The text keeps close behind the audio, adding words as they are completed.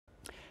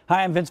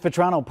Hi, I'm Vince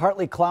Vetrano.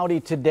 Partly cloudy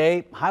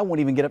today. High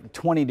won't even get up to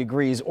 20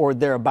 degrees or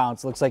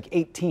thereabouts. Looks like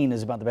 18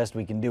 is about the best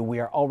we can do. We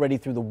are already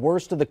through the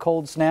worst of the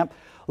cold snap.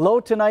 Low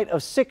tonight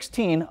of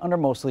 16 under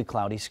mostly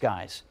cloudy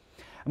skies.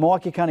 A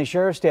Milwaukee County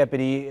Sheriff's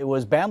deputy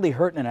was badly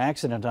hurt in an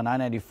accident on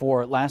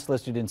I-94, last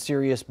listed in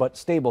serious but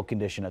stable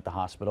condition at the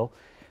hospital.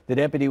 The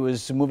deputy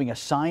was moving a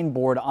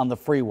signboard on the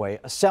freeway.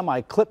 A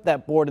semi clipped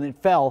that board and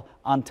it fell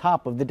on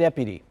top of the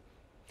deputy.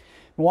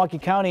 Milwaukee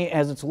County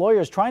has its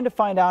lawyers trying to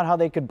find out how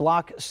they could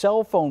block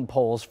cell phone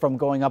poles from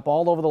going up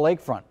all over the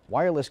lakefront.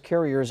 Wireless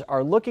carriers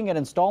are looking at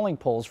installing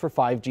poles for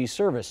 5G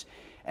service,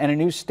 and a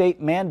new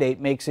state mandate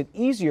makes it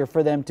easier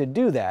for them to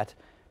do that.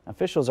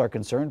 Officials are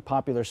concerned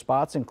popular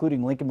spots,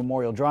 including Lincoln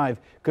Memorial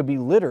Drive, could be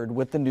littered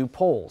with the new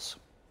poles.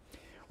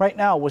 Right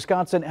now,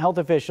 Wisconsin health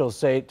officials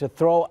say to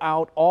throw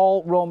out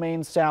all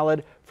romaine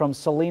salad from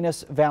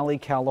Salinas Valley,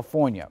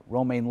 California.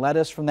 Romaine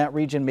lettuce from that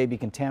region may be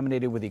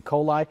contaminated with E.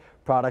 coli.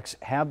 Products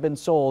have been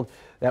sold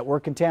that were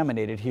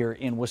contaminated here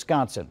in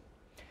Wisconsin.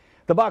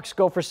 The Bucks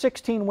go for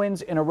 16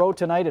 wins in a row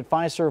tonight at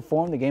Fiserv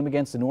Forum. The game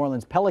against the New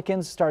Orleans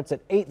Pelicans starts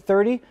at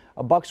 8:30.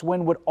 A Bucks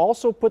win would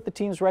also put the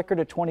team's record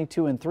at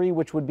 22-3,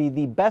 which would be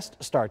the best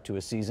start to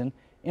a season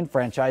in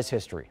franchise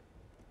history.